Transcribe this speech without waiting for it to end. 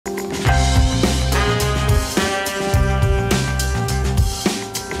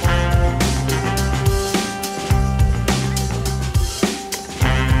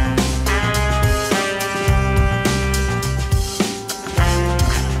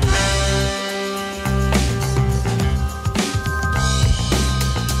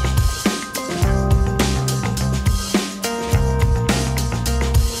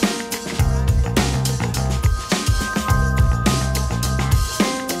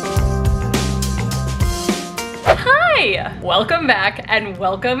Hi, welcome back and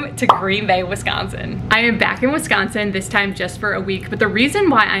welcome to Green Bay, Wisconsin. I am back in Wisconsin, this time just for a week, but the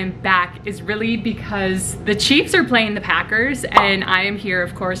reason why I'm back is really because the Chiefs are playing the Packers and I am here,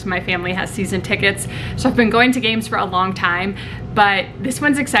 of course, my family has season tickets, so I've been going to games for a long time, but this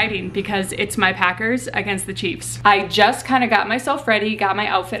one's exciting because it's my Packers against the Chiefs. I just kind of got myself ready, got my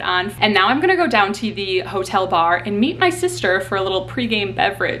outfit on, and now I'm gonna go down to the hotel bar and meet my sister for a little pregame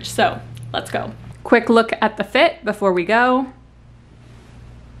beverage, so let's go. Quick look at the fit before we go.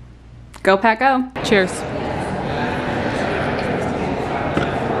 Go Pack Go. Cheers.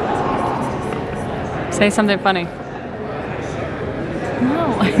 Say something funny.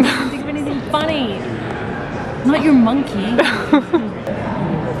 No, I can't think of anything funny. I'm not your monkey.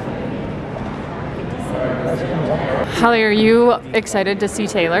 Holly, are you excited to see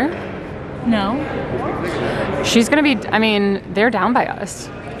Taylor? No. She's gonna be, I mean, they're down by us.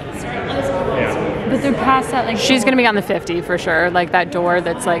 But they're past that, like... She's gonna be on the 50 for sure, like that door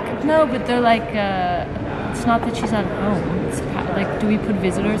that's like... No, but they're like, it's not that she's at home. It's like, do we put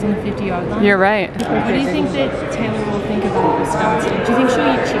visitors on the 50-yard line? You're right. What do you think that Taylor will think about Wisconsin? Do you think she'll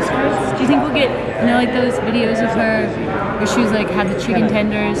eat cheese curds? Do you think we'll get, you know, like those videos of her where she was like, had the chicken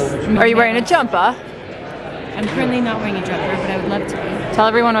tenders? Are you wearing a jumper? I'm currently not wearing a jumper, but I would love to be. Tell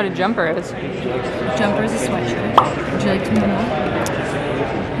everyone what a jumper is. A jumper is a sweatshirt. Would you like to know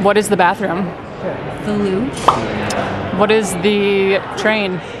more? What is the bathroom? The loo. What is the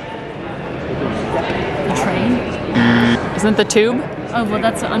train? The train? Isn't the tube? Oh, well,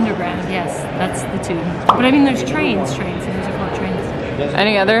 that's the underground. Yes, that's the tube. But I mean, there's trains, and those are called trains.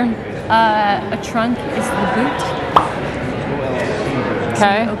 Any other? A trunk is the boot. Okay. So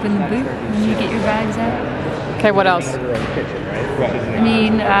you open the boot when you get your bags out. Okay, what else? I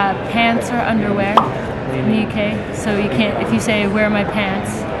mean, pants are underwear in the UK. So you can't, if you say, where are my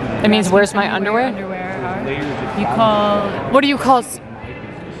pants? It means where's my underwear? You call... What do you call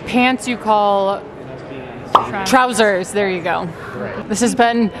pants? You call trousers. There you go. This has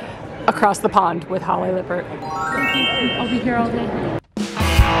been Across the Pond with Holly Lippert. Thank you. I'll be here all day.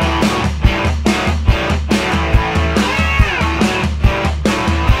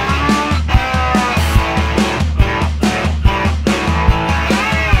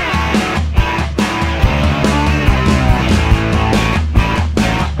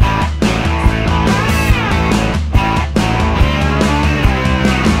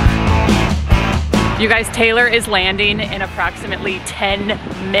 You guys, Taylor is landing in approximately 10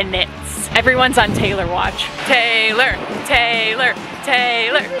 minutes. Everyone's on Taylor watch. Taylor, Taylor,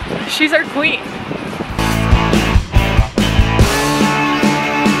 Taylor. She's our queen.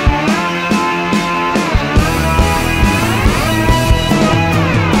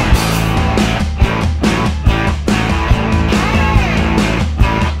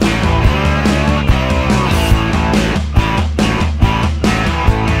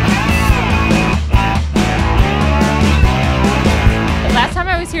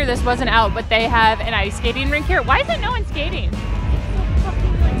 Here, this wasn't out, but they have an ice skating rink here. Why isn't no one skating?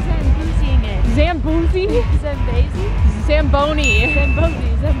 Fucking like Zamboozing it. Zamboozy? Zambazy? Zamboni.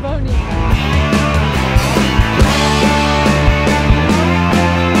 Zamboni. Zamboni.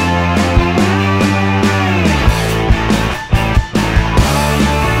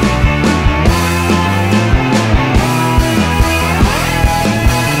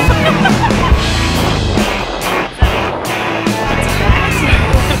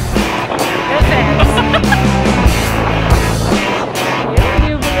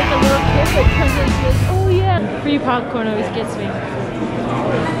 Free popcorn always gets me. I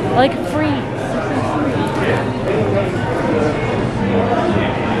like free.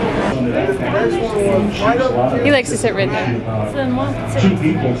 He likes to sit right there. So then what? Okay,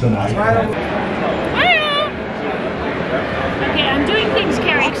 I'm doing things,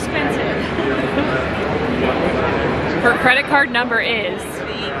 Carrie. Expensive. Her credit card number is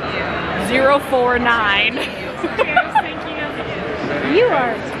 049. You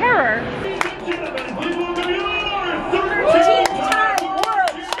are a terror.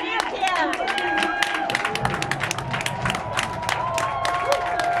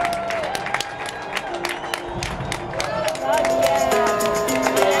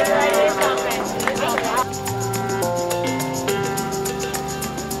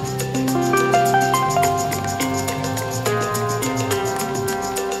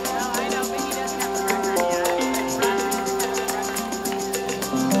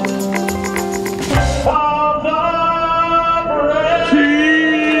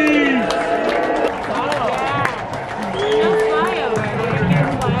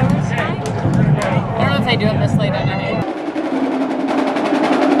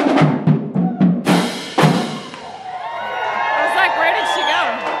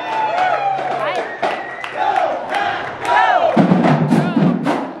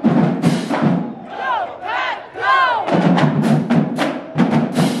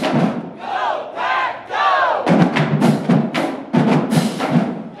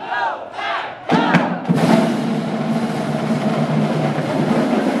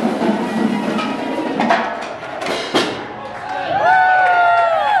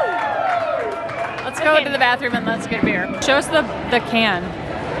 go to the bathroom and let's get a beer. Show us the can.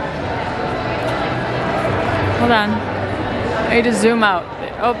 Hold on. I need to zoom out.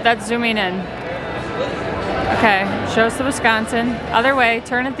 Oh, that's zooming in. Okay, show us the Wisconsin. Other way,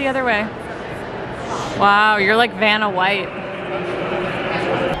 turn it the other way. Wow, you're like Vanna White.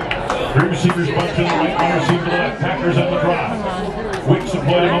 Three receivers bunch to the right, one receiver to the left. Packers on the drive. Wicks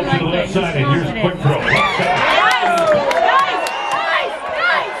deployed him over to the left side, and here's a quick throw. Left side.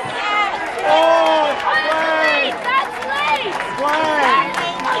 Oh, flag! That's late! Flag!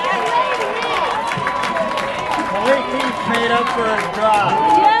 Everything's made up for a drop.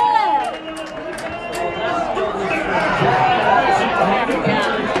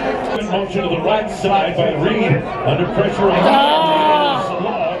 Motion to the right side by Reed. Under pressure on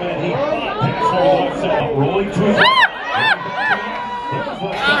Salab, and he passed over the left side. Rolling to his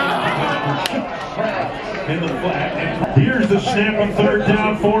in the flat. And here's the snap on third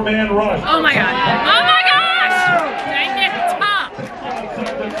down, four-man rush. Oh my god. Oh my gosh! Dang it, top!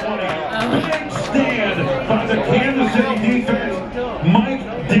 Stand by the Kansas City defense. Mike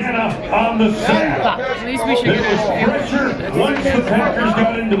Dana on the sack. At least we should get There was pressure once the Packers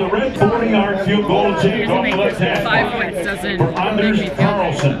got into the red 40-yard field goal attempt off the left-hand 5 points doesn't for make me Anders feel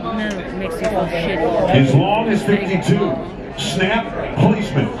Carlson. No, it makes me feel shitty. As long as 52. Snap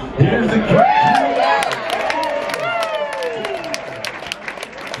placement. Here's the catch.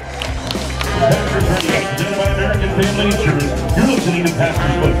 Packers Radio, presented by American Family Insurance. You're listening to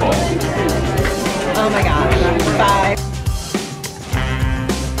Packers Football. Oh my gosh. Bye.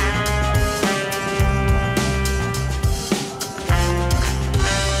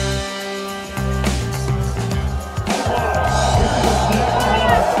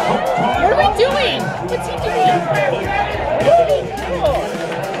 What are we doing? What's he doing?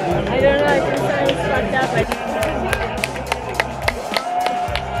 I don't know, I think something's fucked up.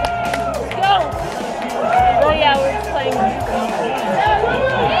 Go! Oh yeah, we're playing.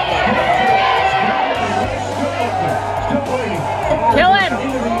 Kill him!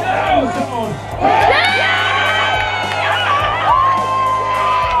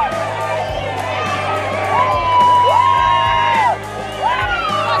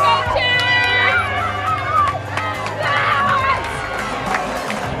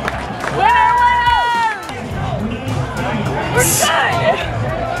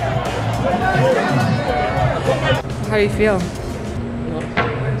 How do you feel?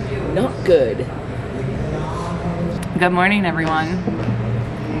 Not good. Good morning, everyone.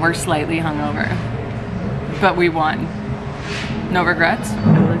 We're slightly hungover, but we won. No regrets?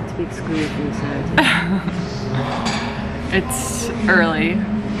 I would like to be excluded from the side. It's early,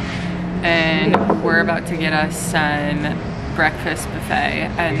 and we're about to get us some breakfast buffet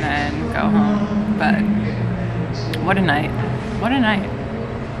and then go home. But what a night. What a night.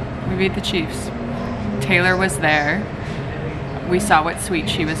 We beat the Chiefs. Taylor was there. We saw what suite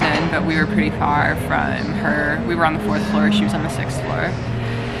she was in, but we were pretty far from her. We were on the 4th floor, she was on the 6th floor.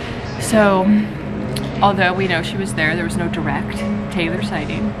 So, although we know she was there, there was no direct Taylor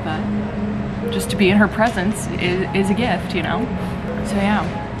sighting, but just to be in her presence is a gift, you know? So yeah,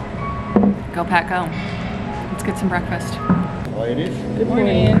 go Pack, go. Let's get some breakfast. Ladies. Good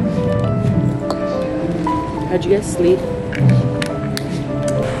morning. How'd you guys sleep?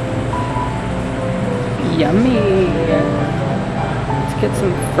 Yummy. Let's get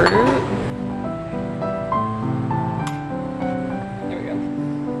some fruit.